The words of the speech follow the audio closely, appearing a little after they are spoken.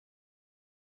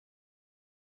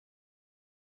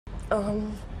I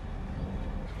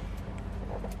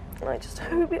just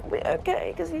hope it'll be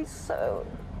okay, because he's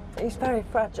very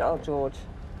fragile, George.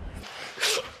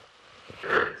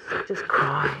 Just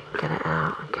cry, get it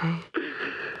out, okay?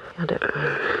 I don't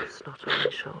mind, it's not on my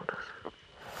shoulders.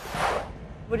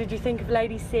 What did you think of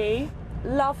Lady C?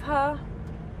 Love her,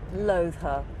 loathe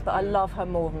her, but I love her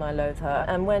more than I loathe her.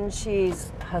 And when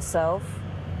she's herself,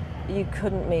 you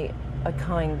couldn't meet a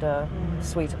kinder,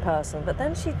 sweeter person. But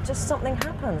then something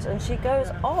happens and she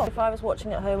goes off. If I was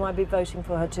watching at home, I'd be voting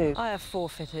for her too. I have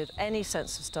forfeited any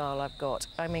sense of style I've got.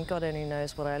 I mean, God only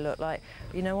knows what I look like.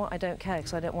 But you know what? I don't care,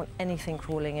 because I don't want anything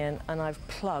crawling in, and I've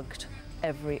plugged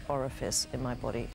every orifice in my body.